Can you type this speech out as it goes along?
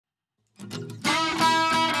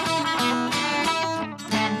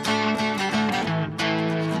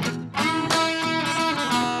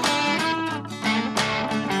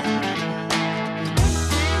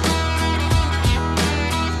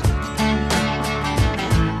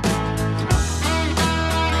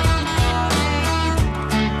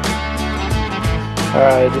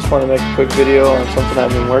Alright, I just want to make a quick video on something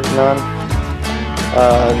I've been working on.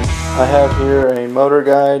 I have here a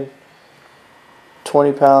motorguide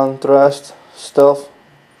 20-pound thrust stealth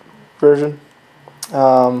version.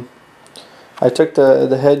 I took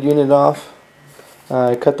the head unit off.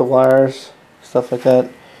 I cut the wires, stuff like that.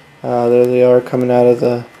 There they are coming out of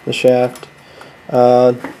the shaft.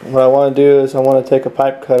 What I want to do is I want to take a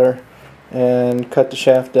pipe cutter and cut the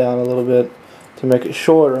shaft down a little bit to make it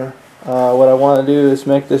shorter. What I want to do is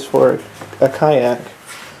make this for a kayak.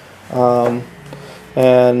 So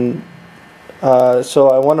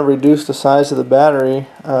I want to reduce the size of the battery.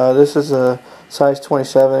 This is a size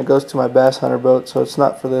 27. It goes to my bass hunter boat, so it's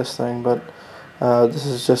not for this thing, but this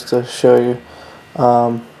is just to show you.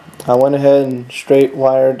 I went ahead and straight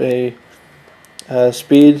wired a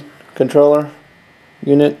speed controller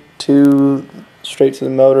unit straight to the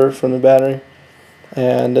motor from the battery,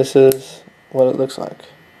 and this is what it looks like.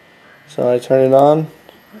 So I turn it on,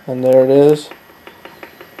 and there it is.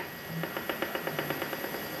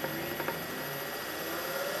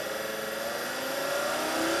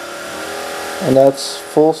 And that's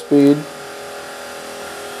full speed.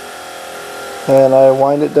 And I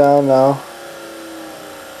wind it down now.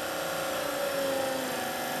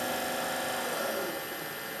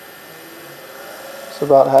 It's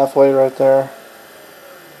about halfway right there.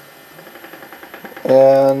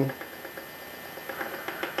 And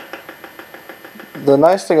the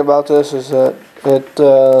nice thing about this is that it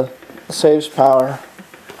saves power,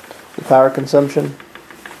 the power consumption.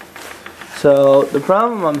 So the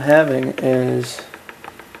problem I'm having is,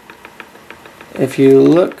 if you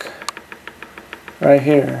look right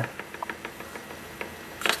here,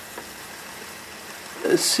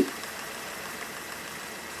 it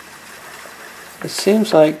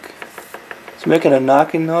seems like it's making a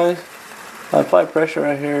knocking noise. If I apply pressure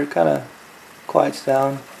right here, it kind of quiets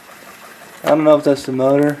down. I don't know if that's the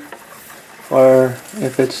motor or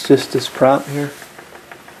if it's just this prop here.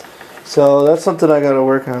 So that's something I gotta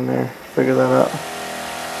work on there, figure that out.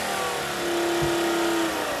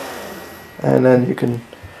 And then you can,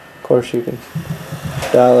 of course, you can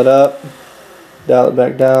dial it up, dial it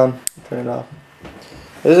back down, turn it off.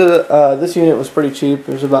 This unit was pretty cheap.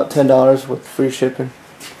 It was about $10 with free shipping.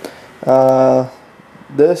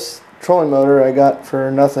 This trolling motor I got for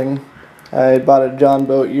nothing. I bought a John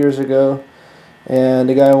boat years ago, and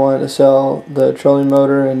the guy wanted to sell the trolling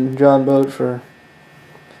motor and John boat for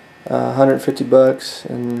 $150,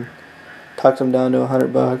 and talked him down to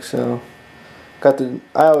 $100. So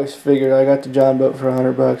I always figured I got the John boat for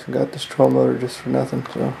 $100 and got this trolling motor just for nothing.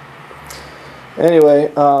 So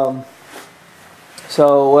anyway,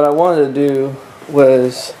 so what I wanted to do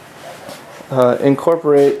was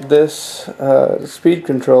incorporate this speed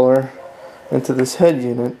controller into this head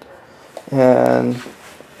unit, and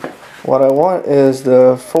what I want is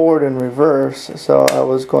the forward and reverse. So I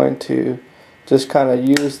was going to just kind of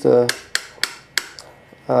use the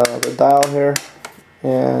dial here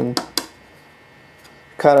and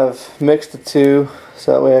kind of mix the two,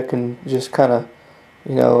 so that way I can just kind of,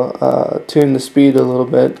 you know, tune the speed a little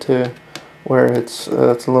bit to where it's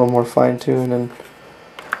a little more fine-tuned.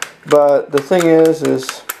 But the thing is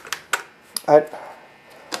I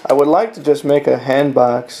would like to just make a hand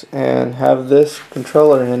box and have this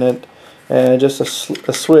controller in it, and just a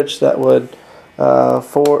switch that would do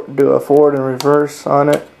a forward and reverse on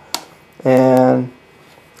it. And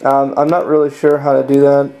I'm not really sure how to do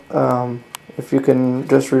that. If you can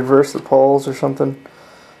just reverse the poles or something.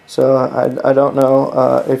 So I don't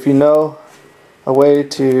know. If you know a way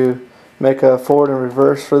to make a forward and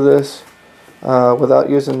reverse for this without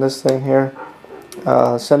using this thing here,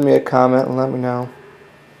 send me a comment and let me know.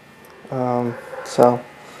 So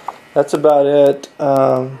that's about it.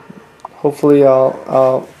 Hopefully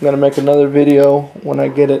I'm gonna make another video when I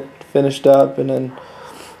get it finished up, and then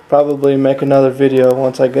probably make another video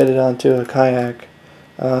once I get it onto a kayak.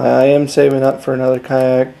 I am saving up for another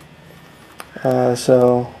kayak,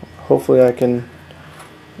 so hopefully I can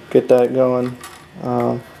get that going.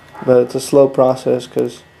 But it's a slow process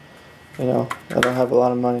because, you know, I don't have a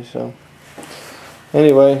lot of money. So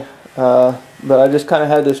anyway, but I just kind of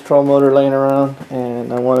had this troll motor laying around,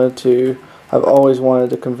 and I've always wanted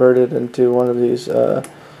to convert it into one of these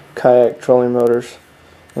kayak trolling motors,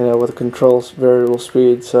 you know, with a controls variable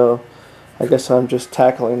speed. So I guess I'm just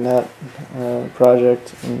tackling that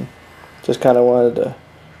project, and just kind of wanted to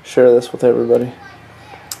share this with everybody.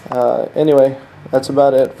 Anyway, that's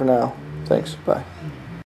about it for now. Thanks. Bye.